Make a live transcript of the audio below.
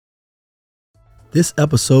This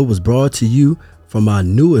episode was brought to you from our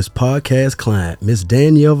newest podcast client, Miss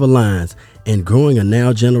Danielle Valines, and Growing a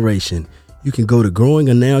Now Generation. You can go to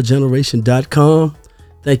growinganowgeneration.com.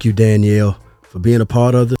 Thank you, Danielle, for being a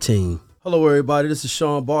part of the team. Hello, everybody. This is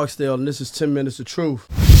Sean Barksdale, and this is 10 Minutes of Truth.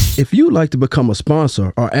 If you'd like to become a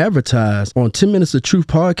sponsor or advertise on 10 Minutes of Truth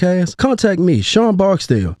podcast, contact me, Sean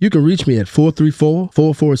Barksdale. You can reach me at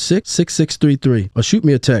 434-446-6633 or shoot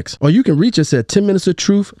me a text. Or you can reach us at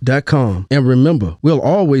 10minutesoftruth.com. And remember, we'll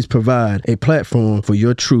always provide a platform for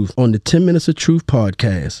your truth on the 10 Minutes of Truth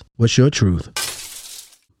podcast. What's your truth?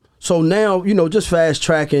 So now, just fast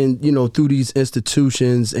tracking, through these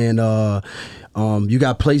institutions and you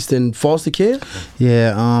got placed in foster care?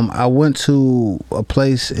 Yeah, I went to a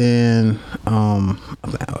place in, I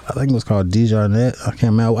think it was called Desjardins. I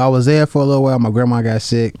can't remember. I was there for a little while. My grandma got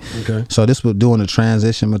sick. Okay. So this was doing the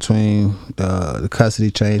transition between the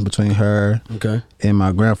custody change between her and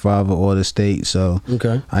my grandfather or the state. So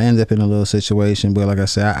I ended up in a little situation. But like I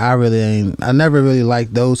said, I never really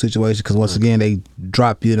liked those situations because once again, they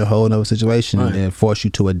drop you in a whole nother situation and force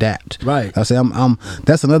you to adapt. Right. I say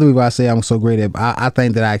that's another reason why I say I'm so great at. I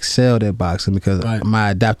think that I excelled at boxing because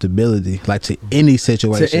my adaptability, like to any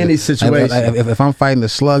situation. To any situation. Like if I'm fighting a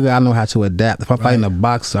slugger, I know how to adapt. If I'm fighting a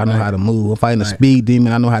boxer, I know how to move. If I'm fighting a speed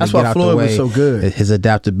demon, I know how to get out Floyd the way. Was so good. His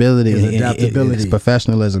adaptability, his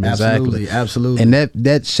professionalism, exactly. Absolutely. And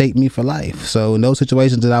that shaped me for life. So in those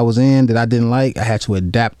situations that I was in that I didn't like, I had to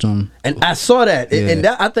adapt them. And I saw that, and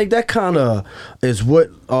I think that kind of is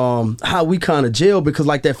what how we kind of jailed, because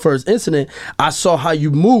like that first incident, I saw how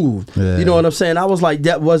you moved. Yeah. You know what I'm saying? I was like,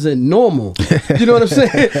 that wasn't normal. You know what I'm saying?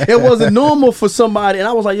 It wasn't normal for somebody, and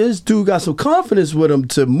I was like, this dude got some confidence with him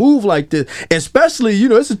to move like this, especially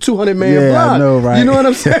it's a 200-man block. I know, right? You know what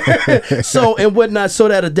I'm saying? So and whatnot. So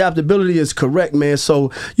that adaptability is correct, man.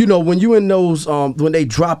 So when you in those when they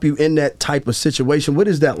drop you in that type of situation, what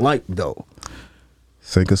is that like though?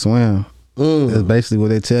 Sink or swim. That's basically what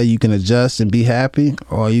they tell you. You can adjust and be happy,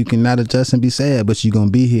 or you can not adjust and be sad, but you're going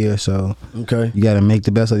to be here. So you got to make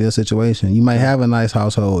the best of your situation. You might have a nice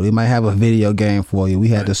household. They might have a video game for you. We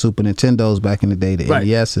had the Super Nintendos back in the day, the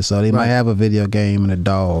NESs. So they might have a video game and a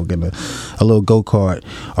dog and a little go-kart.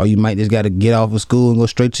 Or you might just got to get off of school and go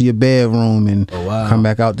straight to your bedroom and come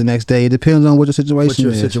back out the next day. It depends on what your situation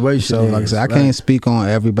is. So like I said, I can't speak on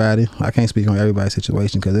everybody. I can't speak on everybody's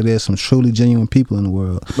situation because there's some truly genuine people in the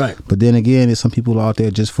world. Right. But then again, there's some people out there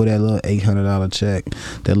just for that little $800 check,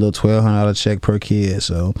 that little $1,200 check per kid.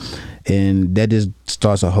 So, and that just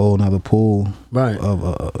starts a whole nother pool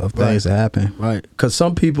of things that happen. Right. Because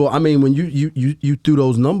some people, when you threw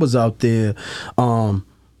those numbers out there,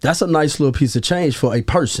 that's a nice little piece of change for a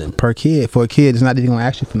person. Per kid. For a kid, it's not even going to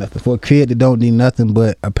ask you for nothing. For a kid that don't need nothing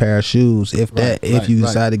but a pair of shoes, if you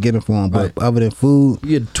decide to get them for them. But other than food,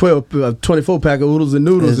 you get 24 pack of oodles and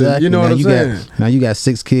noodles. Exactly. And, what I'm saying? Now you got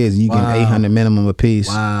 6 kids, and you get 800 minimum a piece.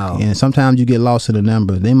 Wow. And sometimes you get lost in the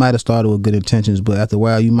number. They might have started with good intentions, but after a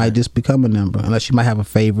while, you might just become a number. Unless you might have a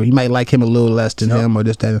favorite. You might like him a little less than him, or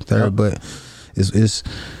this, that, and third. But it's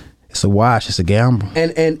a wash. It's a gamble.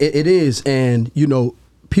 And it is. And,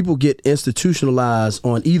 people get institutionalized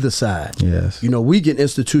on either side. Yes. We get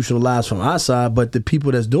institutionalized from our side, but the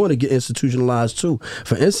people that's doing it get institutionalized too.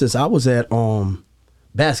 For instance, I was at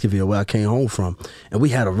Baskerville, where I came home from, and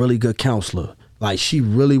we had a really good counselor. Like, she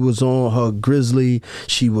really was on her grizzly.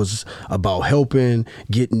 She was about helping,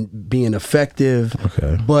 being effective.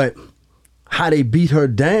 Okay. But how they beat her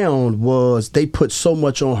down was they put so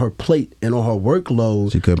much on her plate and on her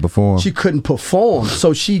workload. She couldn't perform.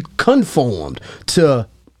 So she conformed to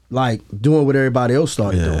like doing what everybody else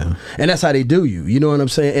started doing. And that's how they do you. You know what I'm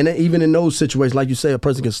saying? And even in those situations, like you say, a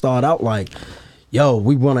person can start out like, yo,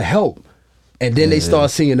 we want to help. And then they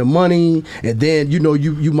start seeing the money, and then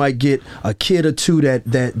you might get a kid or two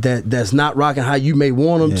that's not rocking how you may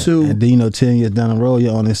want them to. And then 10 years down the road,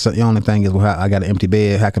 your only thing is, well, I got an empty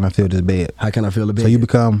bed. How can I fill this bed? How can I fill the bed? So you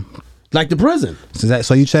become like the prison.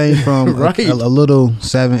 So you change from a little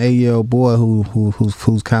 7-8-year-old boy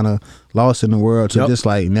who's kind of lost in the world to just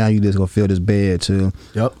like, now you just gonna fill this bed to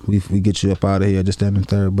we get you up out of here, just that and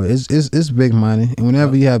third. But it's big money, and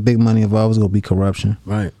whenever you have big money involved, it's gonna be corruption.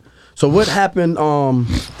 Right. So what happened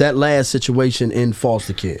that last situation in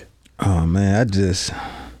foster care? Oh man,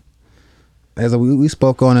 as we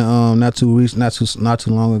spoke on it not too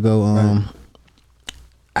long ago.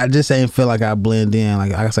 I just ain't feel like I blend in.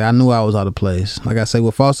 Like I say, I knew I was out of place. Like I say,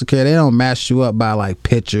 with foster care, they don't match you up by like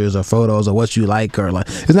pictures or photos or what you like, or like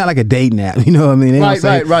it's not like a dating app. You know what I mean? They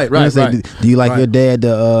right. Do you like your dad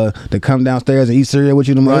to come downstairs and eat cereal with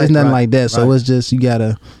you? It's nothing like that. So it's just you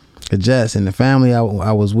gotta adjust. And the family I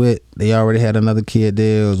was with, they already had another kid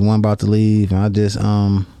there. There was one about to leave, and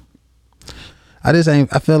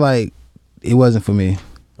I feel like it wasn't for me.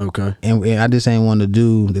 Okay. And I just ain't want to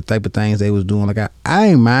do the type of things they was doing. Like I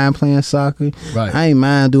ain't mind playing soccer. Right. I ain't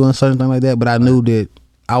mind doing certain things like that, but I knew that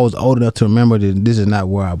I was old enough to remember that this is not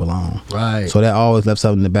where I belong. Right. So that always left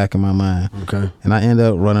something in the back of my mind. Okay. And I ended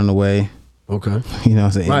up running away. Okay. You know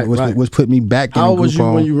what I'm saying? Right, which put me back in the group home. How old was you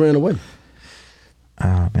when you ran away?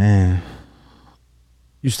 Oh, man.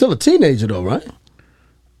 You're still a teenager though, right?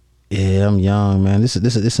 Yeah, I'm young, man. This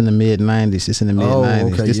in the mid 90s. This in the mid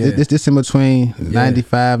 90s. Okay, This in between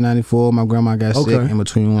 95, 94. My grandma got sick. In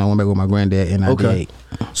between when I went back with my granddad in 98. Okay.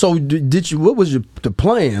 So did you? What was the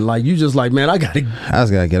plan? Like you just like, man, I just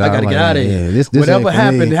gotta get out of here. This whatever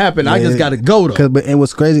happened. Yeah, I just gotta go though. But it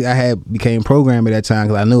was crazy. I became programmed at that time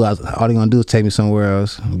because I knew all they gonna do is take me somewhere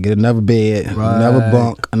else, get another bed, another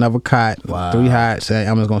bunk, another cot, 3 hots. Say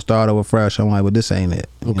I'm just gonna start over fresh. I'm like, well, this ain't it.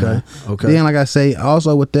 Okay. Then, like I say,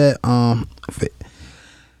 also with that,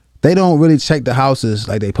 they don't really check the houses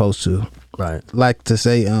like they supposed to. Right. Like to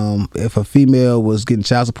say, if a female was getting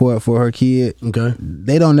child support for her kid,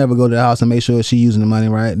 they don't never go to the house and make sure she using the money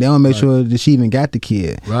right. They don't make sure that she even got the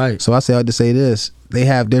kid. Right. So I had to say this: they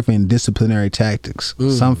have different disciplinary tactics.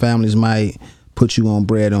 Some families might put you on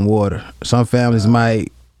bread and water. Some families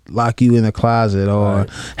might lock you in a closet or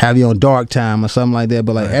have you on dark time or something like that.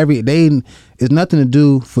 But like it's nothing to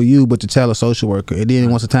do for you but to tell a social worker. And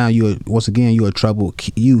then once again you're a troubled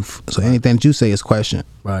youth. So anything that you say is questioned.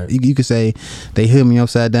 Right. You could say they hit me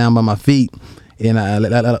upside down by my feet and I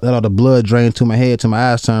let all the blood drain to my head till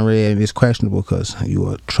my eyes turn red, and it's questionable because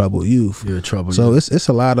you're a troubled youth. You're a troubled youth. So it's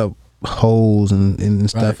a lot of holes and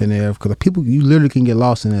stuff in there because people, you literally can get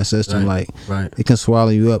lost in that system. Like it can swallow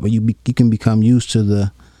you up, but you can become used to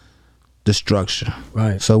the structure.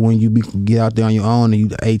 Right. So when you get out there on your own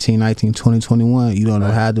and you 18, 19, 20, 21, you don't know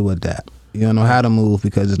how to adapt. You don't know how to move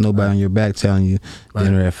because there's nobody on your back telling you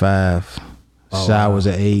dinner at 5, showers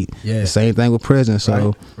at 8. Yeah. Same thing with prison.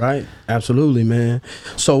 So right. Absolutely, man.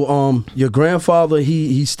 So your grandfather,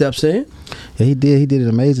 he steps in? Yeah, he did. He did an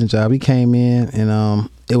amazing job. He came in and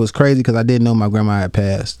it was crazy because I didn't know my grandma had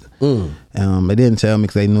passed. They didn't tell me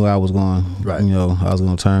because they knew I was going, I was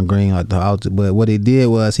going to turn green like the altar. But what he did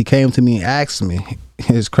was he came to me and asked me.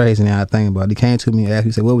 It's crazy now I think about it. He came to me and asked me,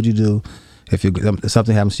 he said, what would you do if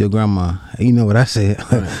something happens to your grandma? And you know what I said?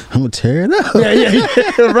 I'm going to tear it up.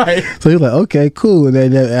 Yeah, right. So he was like, okay, cool. And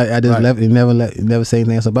then I just left. He never said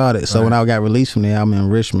anything else about it. So when I got released from there, I'm in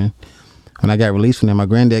Richmond. When I got released from there, my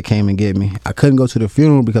granddad came and get me. I couldn't go to the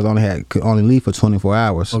funeral because I could only leave for 24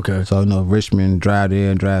 hours. Okay. So, Richmond, drive there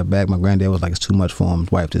and drive back. My granddad was like, it's too much for him.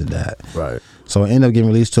 His wife just died. Right. So I ended up getting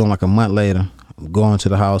released to him like a month later. I'm going to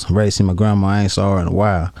the house. I'm ready to see my grandma. I ain't saw her in a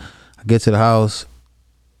while. I get to the house.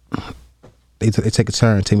 They take a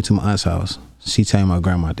turn, take me to my aunt's house. She tell me my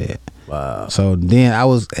grandma dead. Wow. So then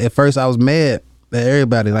at first I was mad.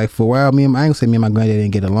 Everybody, like for a while, I ain't gonna say me and my granddad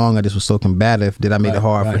didn't get along. I just was so combative that I made it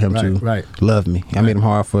hard for him to love me. I made it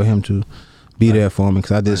hard for him to be there for me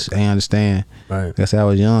because I just ain't understand. Right. Like I said, I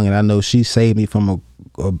was young and I know she saved me from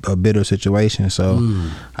a bitter situation. So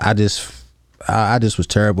I just was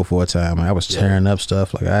terrible for a time. I was tearing up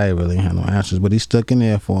stuff like I ain't really had no answers. But he stuck in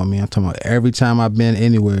there for me. I'm talking about every time I've been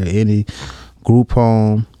anywhere, any group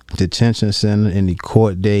home, detention center, any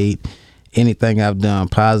court date, anything I've done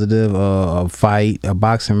positive, a fight, a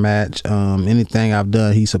boxing match, anything I've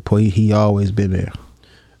done, he always been there.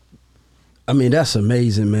 I mean, that's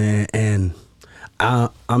amazing, man. And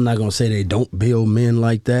I'm not gonna say they don't build men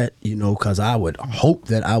like that, because I would hope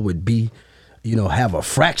that I would be, have a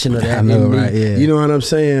fraction of that in me. Right? Yeah. You know what I'm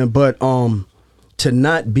saying? But to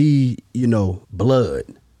not be, blood,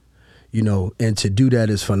 and to do that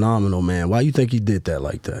is phenomenal, man. Why you think he did that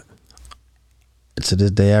like that? To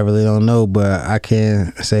this day, I really don't know, but I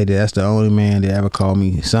can say that that's the only man that ever called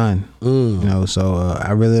me son. So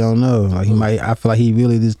I really don't know. Like I feel like he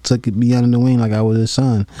really just took me under the wing like I was his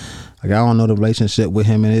son. Like I don't know the relationship with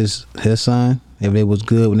him and his son, if it was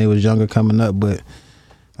good when they was younger coming up, but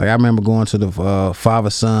like I remember going to the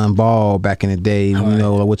father-son ball back in the day,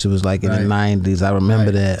 which was like in the 90s. I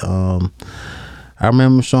remember that. I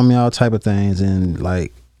remember showing me all type of things, and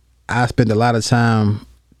like I spent a lot of time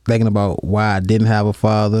thinking about why I didn't have a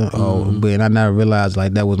father, but I never realized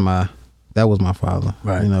like that was my father.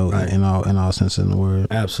 Right. In all sense of the word.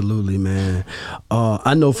 Absolutely, man.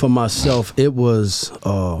 I know for myself, it was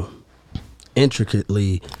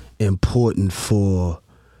intricately important for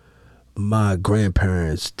my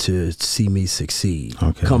grandparents to see me succeed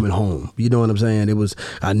coming home. You know what I'm saying?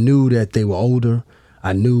 I knew that they were older.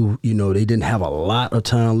 I knew, they didn't have a lot of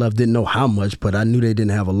time left. Didn't know how much, but I knew they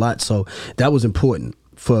didn't have a lot. So that was important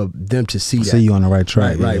for them to see that. See you on the right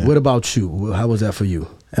track. Right. Yeah. What about you? How was that for you?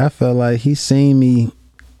 I felt like he seen me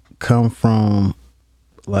come from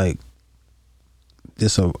like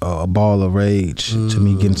just a ball of rage to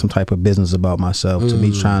me getting some type of business about myself, to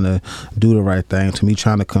me trying to do the right thing, to me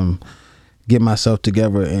trying to get myself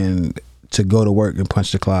together and to go to work and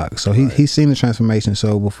punch the clock. So he seen the transformation.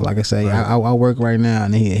 So before, like I say, I work right now,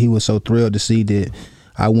 and he was so thrilled to see that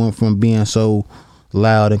I went from being so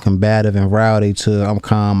loud and combative and rowdy to I'm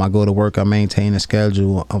calm, I go to work, I maintain a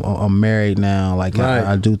schedule, I'm married now, like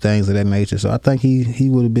I do things of that nature. So I think he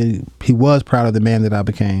was proud of the man that I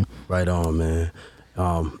became. Right on, man.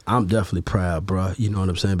 I'm definitely proud, bro. You know what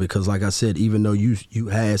I'm saying? Because like I said, even though you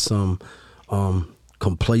had some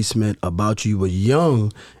complacement about you were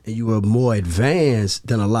young and you were more advanced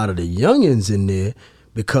than a lot of the youngins in there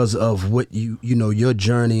because of what your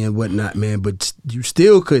journey and whatnot, man. But you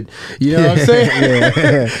still could, you know what I'm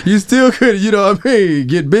saying? You still could,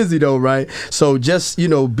 get busy though, right? So just,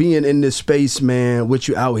 being in this space, man, with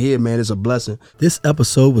you out here, man, is a blessing. This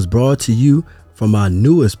episode was brought to you from our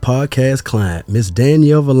newest podcast client, Miss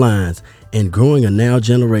Danielle Valines, and Growing a Now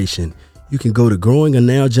Generation. You can go to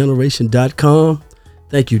growinganowgeneration.com.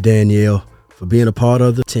 Thank you, Danielle, for being a part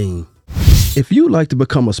of the team. If you'd like to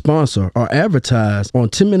become a sponsor or advertise on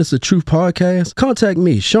 10 Minutes of Truth podcast, contact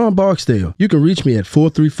me, Sean Barksdale. You can reach me at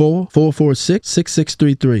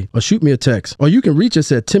 434-446-6633 or shoot me a text. Or you can reach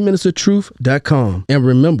us at 10minutesoftruth.com. And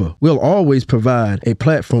remember, we'll always provide a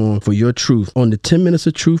platform for your truth on the 10 Minutes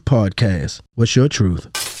of Truth podcast. What's your truth?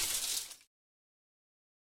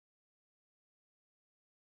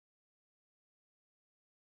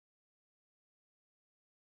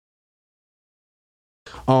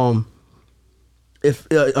 If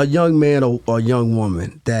a young man or a young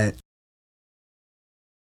woman that